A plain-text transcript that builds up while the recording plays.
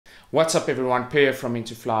What's up everyone, Pierre from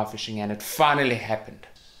Into Fly Fishing, and it finally happened.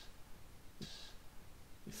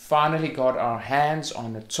 We finally got our hands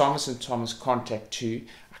on the Thomas & Thomas Contact II.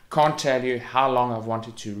 I can't tell you how long I've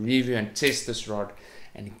wanted to review and test this rod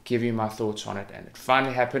and give you my thoughts on it, and it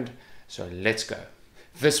finally happened, so let's go.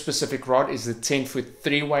 This specific rod is the 10-foot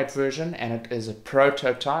 3-weight version, and it is a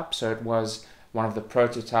prototype, so it was one of the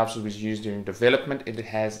prototypes that was used during development. It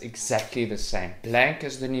has exactly the same blank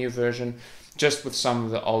as the new version, just with some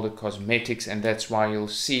of the older cosmetics, and that's why you'll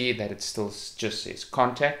see that it still just says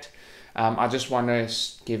Contact. I just want to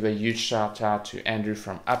give a huge shout out to Andrew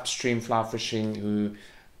from Upstream Fly Fishing, who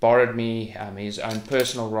borrowed me his own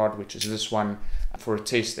personal rod, which is this one, for a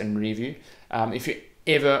test and review. If you're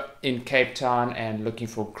ever in Cape Town and looking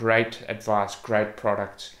for great advice, great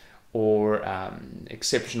products, or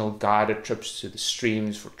exceptional guided trips to the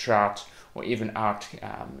streams for trout, or even out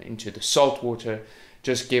into the saltwater,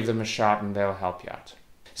 just give them a shout and they'll help you out.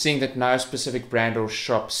 Seeing that no specific brand or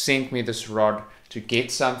shop sent me this rod to get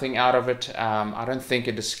something out of it, I don't think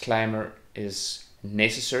a disclaimer is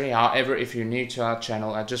necessary. However, if you're new to our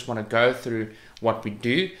channel, I just want to go through what we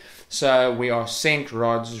do. So we are sent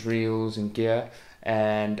rods, reels and gear,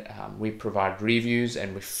 and we provide reviews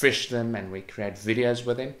and we fish them and we create videos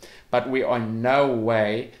with them, but we are in no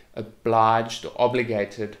way obliged or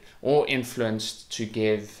obligated or influenced to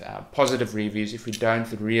give positive reviews if we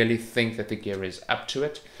don't really think that the gear is up to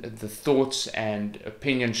it. The thoughts and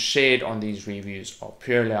opinions shared on these reviews are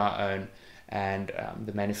purely our own, and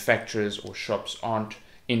the manufacturers or shops aren't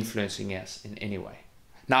influencing us in any way.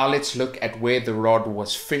 Now let's look at where the rod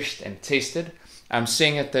was fished and tested. I'm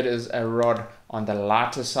seeing it that is a rod on the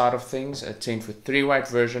lighter side of things, a 10-foot 3-weight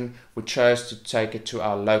version. We chose to take it to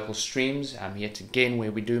our local streams, yet again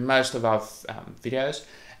where we do most of our videos,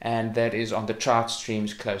 and that is on the trout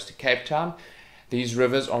streams close to Cape Town. These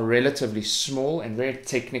rivers are relatively small and very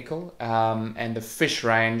technical, and the fish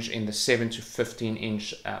range in the 7 to 15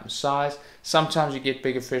 inch size. Sometimes you get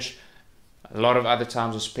bigger fish. A lot of other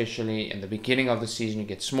times, especially in the beginning of the season, you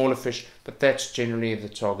get smaller fish, but that's generally the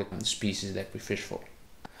target species that we fish for.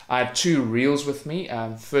 I had two reels with me.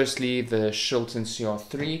 Firstly, the Shilton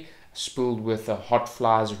CR3 spooled with a Hot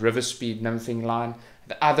Flies River Speed nymphing line.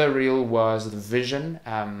 The other reel was the Vision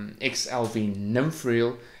XLV nymph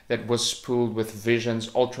reel that was spooled with Vision's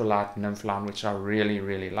ultralight nymph line, which I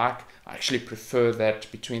really like. I actually prefer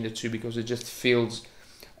that between the two because it just feels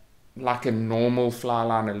like a normal fly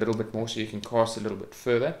line a little bit more, so you can cast a little bit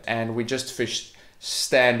further. And we just fished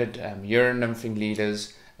standard Euro nymphing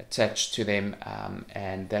leaders attached to them,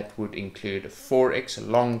 and that would include a 4X, a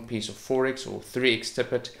long piece of 4X or 3X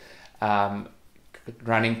tippet,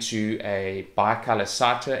 running to a bicolor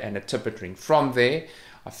sighter and a tippet ring. From there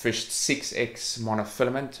I fished 6X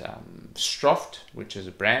monofilament Stroft, which is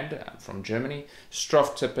a brand from Germany,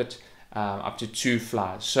 Stroft tippet, up to 2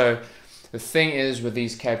 flies. So the thing is with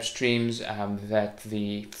these Cape streams that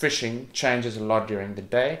the fishing changes a lot during the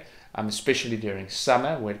day, especially during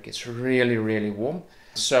summer where it gets really warm.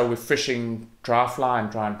 So we're fishing dry fly and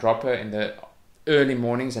dry and dropper in the early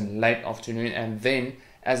mornings and late afternoon, and then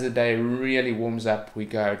as the day really warms up we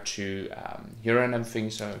go to Euro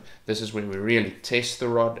nymphing. So this is where we really test the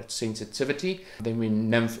rod at sensitivity. Then we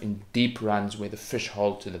nymph in deep runs where the fish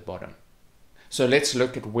hold to the bottom. So let's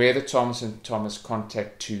look at where the Thomas & Thomas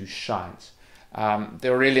Contact II shines.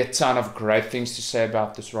 There are really a ton of great things to say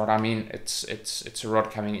about this rod. I mean, it's a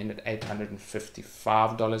rod coming in at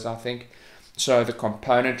 $855, I think. So the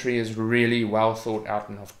componentry is really well thought out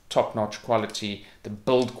and of top-notch quality. The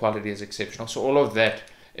build quality is exceptional. So all of that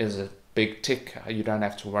is a big tick. You don't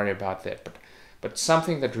have to worry about that. But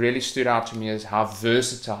something that really stood out to me is how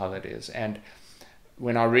versatile it is. And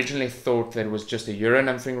when I originally thought that it was just a Euro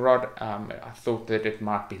nymphing rod, I thought that it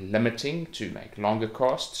might be limiting to make longer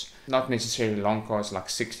casts. Not necessarily long casts like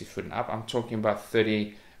 60 foot and up. I'm talking about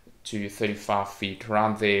 30 to 35 feet,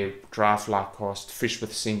 around there, dry fly cast, fish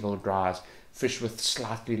with single dries, fish with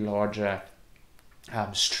slightly larger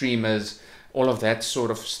streamers, all of that sort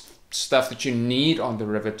of stuff that you need on the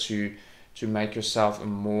river to make yourself a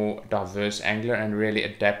more diverse angler and really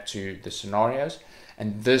adapt to the scenarios.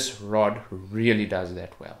 And this rod really does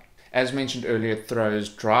that well. As mentioned earlier, it throws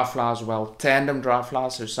dry flies well, tandem dry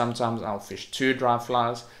flies, so sometimes I'll fish 2 dry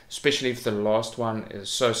flies, especially if the last one is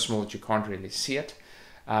so small that you can't really see it.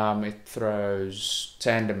 It throws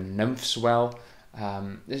tandem nymphs well.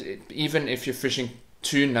 Even if you're fishing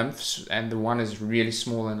 2 nymphs and the one is really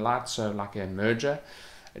small and light, so like a merger,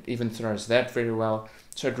 it even throws that very well.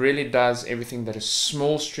 So it really does everything that a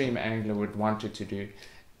small stream angler would want it to do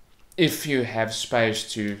if you have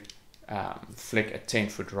space to flick a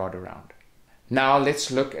 10-foot rod around. Now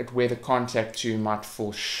let's look at where the Contact II might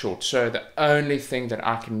fall short. So the only thing that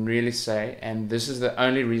I can really say, and this is the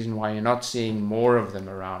only reason why you're not seeing more of them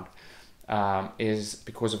around, is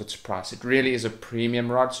because of its price. It really is a premium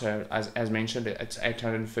rod. So as mentioned, it's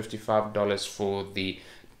 $855 for the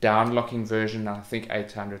down locking version. I think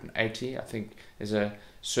 $880. I think there's a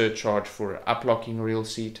surcharge for an up locking reel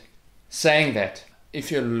seat. Saying that,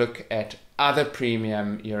 if you look at other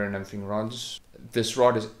premium Euro nymphing rods, this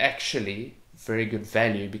rod is actually very good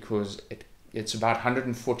value because it's about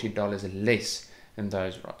 $140 less than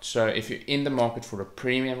those rods. So if you're in the market for a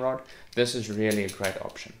premium rod, this is really a great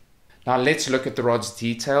option. Now let's look at the rod's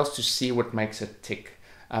details to see what makes it tick.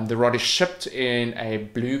 The rod is shipped in a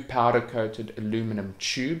blue powder coated aluminum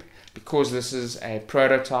tube. Because this is a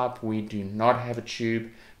prototype, we do not have a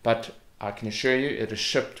tube, but I can assure you it is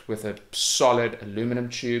shipped with a solid aluminum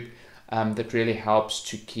tube that really helps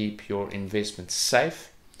to keep your investment safe.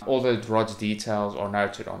 All the rod's details are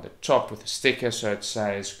noted on the top with a sticker, so it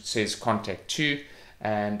says Contact II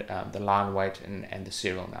and the line weight and the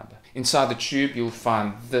serial number. Inside the tube you'll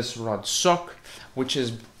find this rod sock, which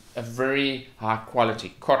is a very high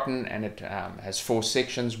quality cotton, and it has 4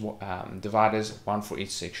 sections, dividers, one for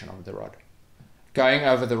each section of the rod. Going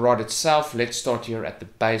over the rod itself, let's start here at the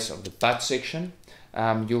base of the butt section.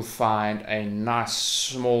 You'll find a nice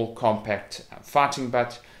small compact fighting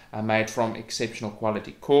butt made from exceptional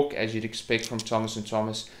quality cork, as you'd expect from Thomas &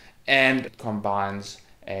 Thomas, and it combines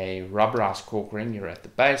a rubberized cork ring here at the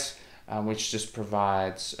base, which just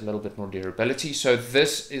provides a little bit more durability. So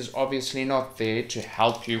this is obviously not there to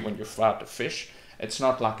help you when you fight a fish. It's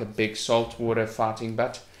not like a big saltwater fighting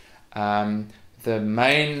butt. The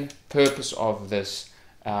main purpose of this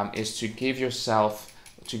is to give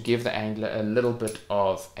the angler a little bit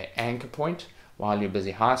of an anchor point while you're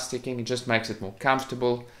busy high sticking. It just makes it more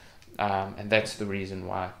comfortable, and that's the reason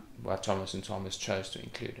why Thomas & Thomas chose to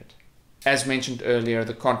include it. As mentioned earlier,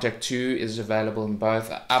 the Contact II is available in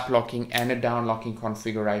both an up-locking and a down-locking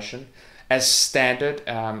configuration. As standard,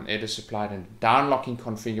 it is supplied in a down-locking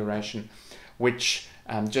configuration, which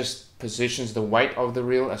just positions the weight of the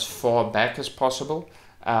reel as far back as possible,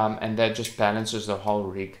 and that just balances the whole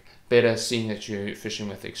rig better, seeing that you're fishing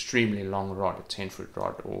with an extremely long rod, a 10-foot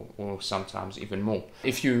rod, or sometimes even more.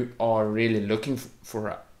 If you are really looking for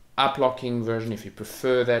an up-locking version, if you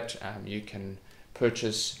prefer that, you can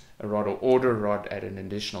purchase a rod or order a rod at an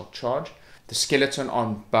additional charge. The skeleton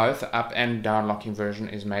on both the up and down locking version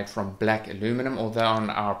is made from black aluminum, although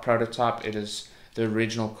on our prototype it is the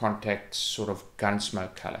original Contact sort of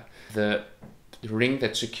gunsmoke color. The ring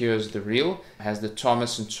that secures the reel has the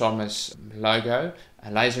Thomas & Thomas logo,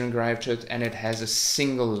 a laser engraved to it, and it has a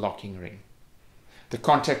single locking ring. The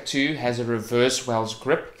Contact II has a reverse Wells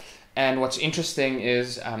grip, and what's interesting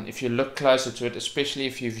is if you look closer to it, especially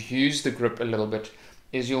if you've used the grip a little bit,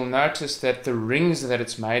 is you'll notice that the rings that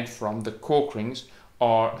it's made from, the cork rings,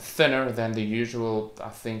 are thinner than the usual, I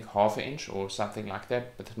think, ½ inch or something like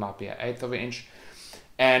that, but it might be an 1/8 of an inch.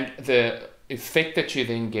 And the effect that you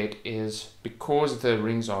then get is, because the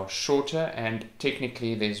rings are shorter and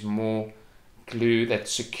technically there's more glue that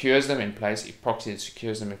secures them in place, epoxy that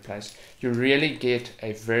secures them in place, you really get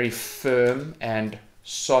a very firm and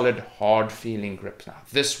solid, hard feeling grip. Now,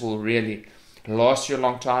 this will really last you a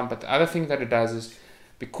long time, but the other thing that it does is,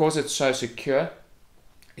 because it's so secure,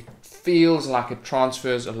 it feels like it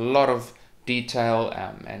transfers a lot of detail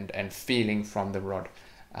and feeling from the rod.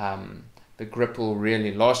 The grip will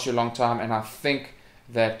really last you a long time, and I think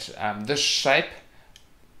that this shape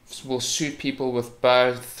will suit people with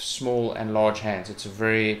both small and large hands.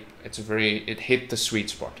 It hit the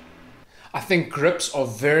sweet spot. I think grips are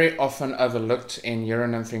very often overlooked in Euro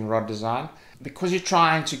nymphing rod design because you're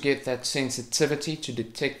trying to get that sensitivity to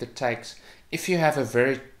detect the takes. If you have a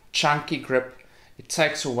very chunky grip, it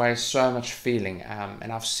takes away so much feeling,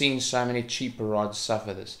 and I've seen so many cheaper rods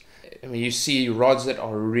suffer this. I mean, you see rods that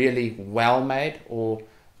are really well made, or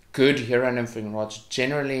good Euro nymphing rods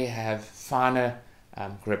generally have finer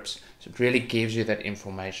grips, so it really gives you that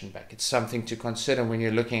information back. It's something to consider when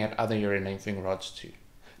you're looking at other Euro nymphing rods too.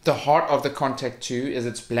 The heart of the Contact II is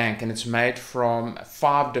it's blank, and it's made from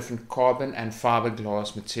 5 different carbon and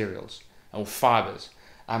fiberglass materials, or fibers.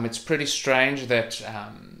 It's pretty strange that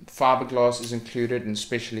fiberglass is included in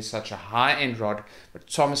especially such a high-end rod, but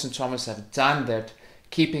Thomas & Thomas have done that,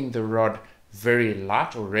 keeping the rod very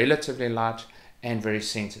light, or relatively light, and very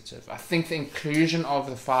sensitive. I think the inclusion of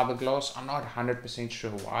the fiberglass, I'm not 100%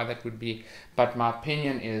 sure why that would be, but my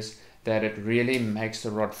opinion is that it really makes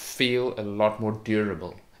the rod feel a lot more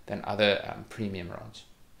durable than other premium rods.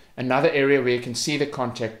 Another area where you can see the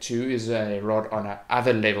Contact II is a rod on a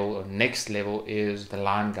other level, or next level, is the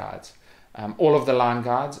line guides. All of the line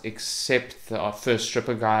guides except the first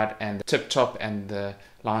stripper guide and the tip top and the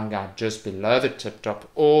line guide just below the tip top.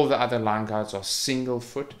 All the other line guides are single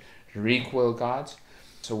foot recoil guides.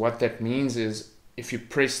 So what that means is if you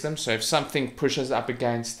press them, so if something pushes up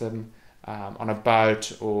against them on a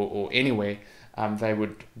boat or anywhere, they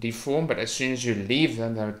would deform, but as soon as you leave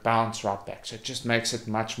them, they would bounce right back. So it just makes it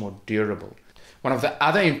much more durable. One of the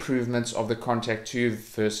other improvements of the Contact II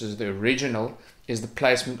versus the original is the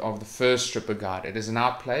placement of the first stripper guide. It is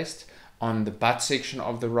now placed on the butt section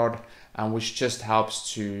of the rod, which just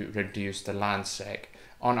helps to reduce the line sag.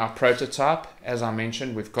 On our prototype, as I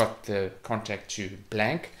mentioned, we've got the Contact II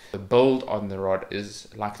blank. The build on the rod is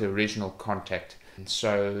like the original Contact, and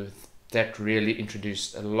so that really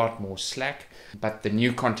introduced a lot more slack. But the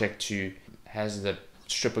new Contact II has the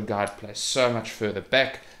stripper guide placed so much further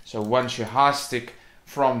back, so once you high stick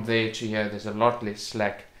from there to here, there's a lot less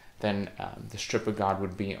slack than the stripper guide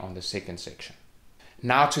would be on the second section.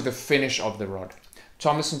 Now to the finish of the rod.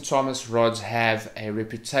 Thomas & Thomas rods have a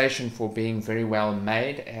reputation for being very well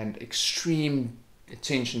made and extreme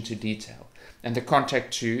attention to detail, and the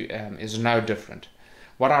Contact II is no different.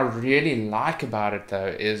 What I really like about it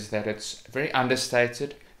though is that it's very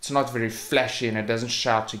understated, it's not very flashy, and it doesn't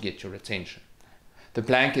shout to get your attention. The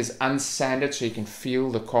blank is unsanded, so you can feel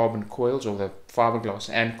the carbon coils, or the fiberglass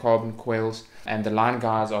and carbon coils, and the line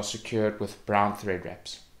guides are secured with brown thread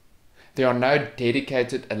wraps. There are no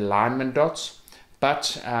dedicated alignment dots,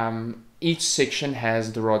 but each section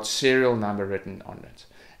has the rod serial number written on it,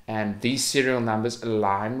 and these serial numbers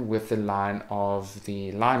align with the line of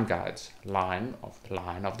the line guides, line of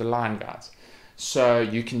the line guides. So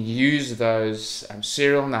you can use those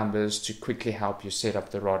serial numbers to quickly help you set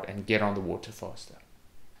up the rod and get on the water faster.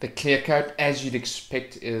 The clear coat, as you'd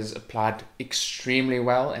expect, is applied extremely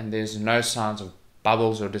well, and there's no signs of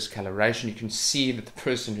bubbles or discoloration. You can see that the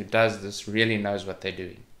person who does this really knows what they're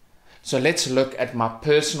doing. So let's look at my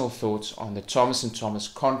personal thoughts on the Thomas & Thomas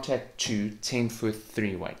Contact II 10-foot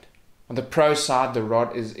 3-weight. On the pro side, the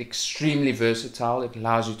rod is extremely versatile. It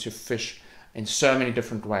allows you to fish in so many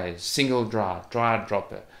different ways: single dry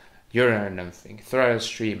dropper, Euro nymphing, throw a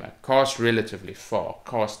streamer, cast relatively far,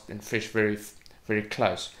 cast and fish very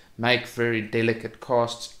close, make very delicate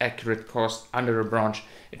casts, accurate casts under a branch.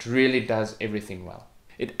 It really does everything well.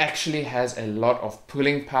 It actually has a lot of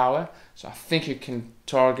pulling power, so I think you can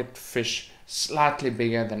target fish slightly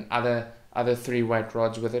bigger than other 3-weight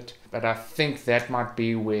rods with it, but I think that might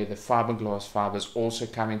be where the fiberglass fibers also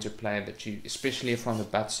come into play, that you, especially from the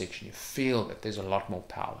butt section, you feel that there's a lot more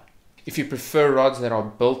power. If you prefer rods that are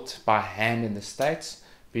built by hand in the States,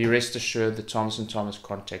 be rest assured the Thomas & Thomas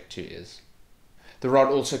Contact II is. The rod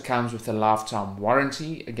also comes with a lifetime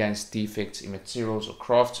warranty against defects in materials or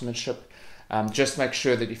craftsmanship. Just make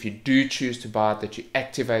sure that if you do choose to buy it, that you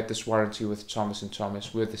activate this warranty with Thomas &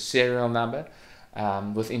 Thomas with the serial number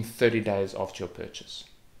within 30 days after your purchase.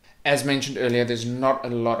 As mentioned earlier, there's not a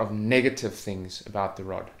lot of negative things about the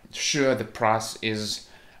rod. Sure, the price is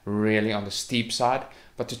really on the steep side,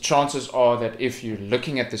 but the chances are that if you're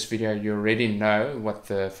looking at this video, you already know what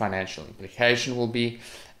the financial implication will be.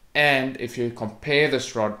 And if you compare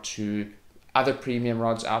this rod to other premium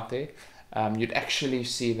rods out there, you'd actually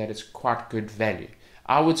see that it's quite good value.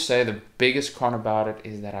 I would say the biggest con about it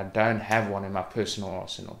is that I don't have one in my personal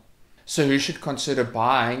arsenal. So who should consider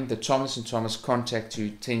buying the Thomas & Thomas Contact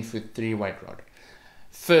II 10-foot 3-weight rod?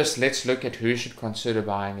 First, let's look at who should consider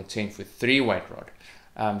buying a 10-foot 3-weight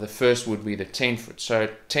rod. The first would be the 10-foot. So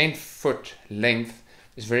 10-foot length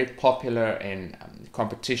is very popular in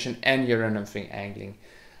competition and Euro nymphing angling,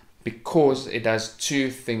 because it does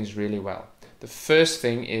two things really well. The first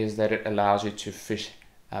thing is that it allows you to fish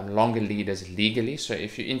longer leaders legally. So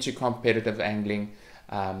if you're into competitive angling,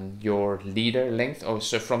 your leader length, or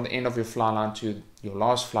so from the end of your fly line to your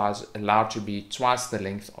last fly, is allowed to be twice the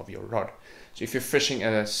length of your rod. So if you're fishing a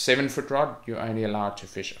 7-foot rod, you're only allowed to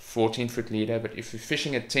fish a 14-foot leader, but if you're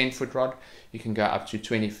fishing a 10-foot rod, you can go up to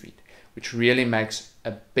 20 feet, which really makes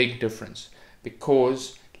a big difference,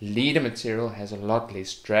 because leader material has a lot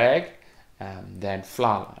less drag than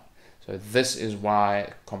fly line. So this is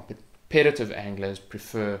why competitive anglers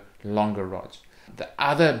prefer longer rods. The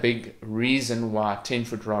other big reason why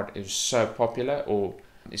 10-foot rod is so popular or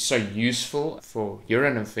is so useful for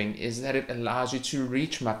Euro nymphing is that it allows you to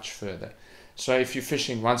reach much further. So if you're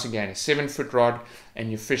fishing, once again, a 7-foot rod and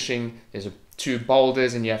you're fishing, there's two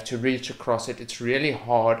boulders and you have to reach across it, it's really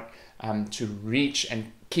hard to reach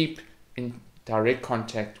and keep in direct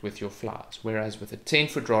contact with your flies. Whereas with a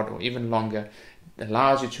 10-foot rod or even longer, it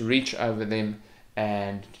allows you to reach over them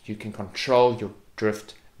and you can control your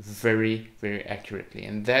drift very, very accurately.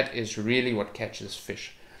 And that is really what catches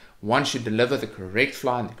fish. once you deliver the correct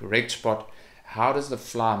fly in the correct spot, how does the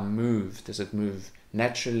fly move? Does it move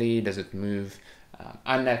naturally? Does it move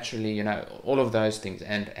unnaturally? You know, all of those things.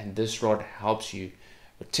 And this rod helps you,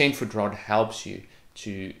 a 10-foot rod helps you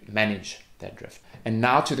to manage that drift. And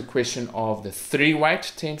now to the question of the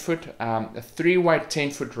 3-weight 10-foot. A 3-weight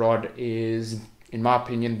 10-foot rod is, in my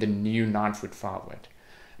opinion, the new 9-foot 5-weight.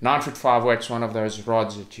 9-foot 5-weight is one of those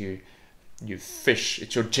rods that you fish.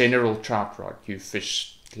 It's your general trout rod. You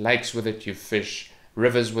fish lakes with it, you fish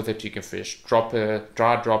rivers with it, you can fish dropper,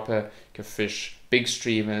 dry dropper, you can fish big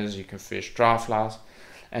streamers, you can fish dry flies.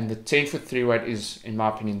 And the 10-foot 3-weight is, in my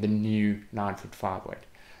opinion, the new 9-foot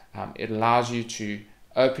 5-weight. It allows you to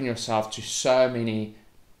open yourself to so many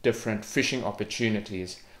different fishing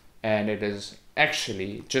opportunities, and it is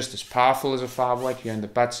actually just as powerful as a 5-weight here in the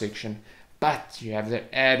butt section, but you have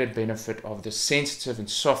the added benefit of the sensitive and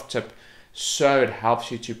soft tip, so it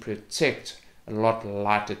helps you to protect a lot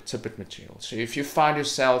lighter tippet material. So if you find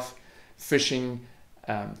yourself fishing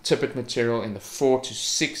tippet material in the 4 to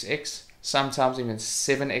 6x, sometimes even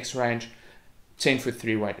 7x range, 10-foot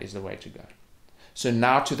 3-weight is the way to go. So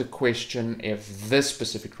now to the question if this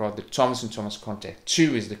specific rod, the Thomas & Thomas Contact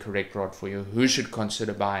II, is the correct rod for you, who should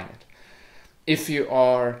consider buying it. If you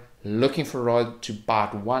are looking for a rod to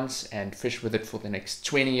bite once and fish with it for the next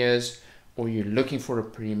 20 years, or you're looking for a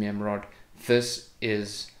premium rod, this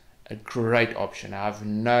is a great option. I have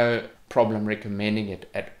no problem recommending it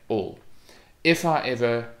at all. If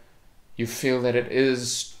however you feel that it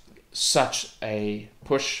is such a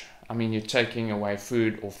push, I mean, you're taking away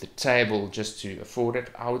food off the table just to afford it,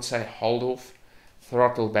 I would say hold off,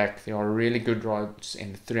 throttle back. There are really good rods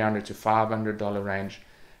in the $300 to $500 range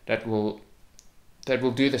that will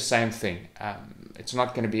do the same thing. It's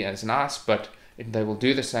not going to be as nice, but they will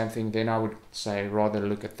do the same thing. Then I would say rather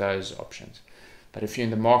look at those options. But if you're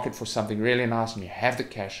in the market for something really nice and you have the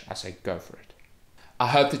cash, I say go for it. I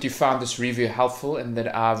hope that you found this review helpful and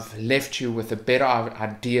that I've left you with a better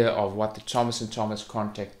idea of what the Thomas & Thomas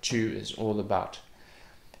Contact II is all about.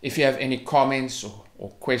 If you have any comments or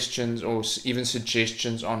questions or even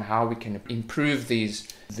suggestions on how we can improve these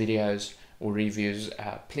videos or reviews,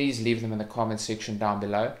 please leave them in the comment section down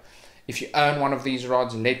below. If you own one of these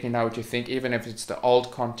rods, let me know what you think, even if it's the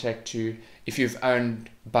old Contact II. If you've owned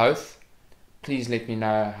both, please let me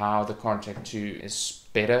know how the Contact II is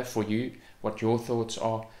better for you, what your thoughts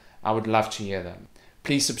are. I would love to hear them.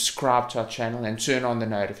 Please subscribe to our channel and turn on the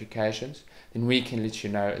notifications. Then we can let you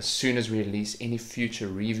know as soon as we release any future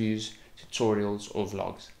reviews, tutorials or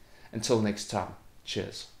vlogs. Until next time,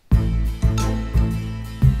 cheers.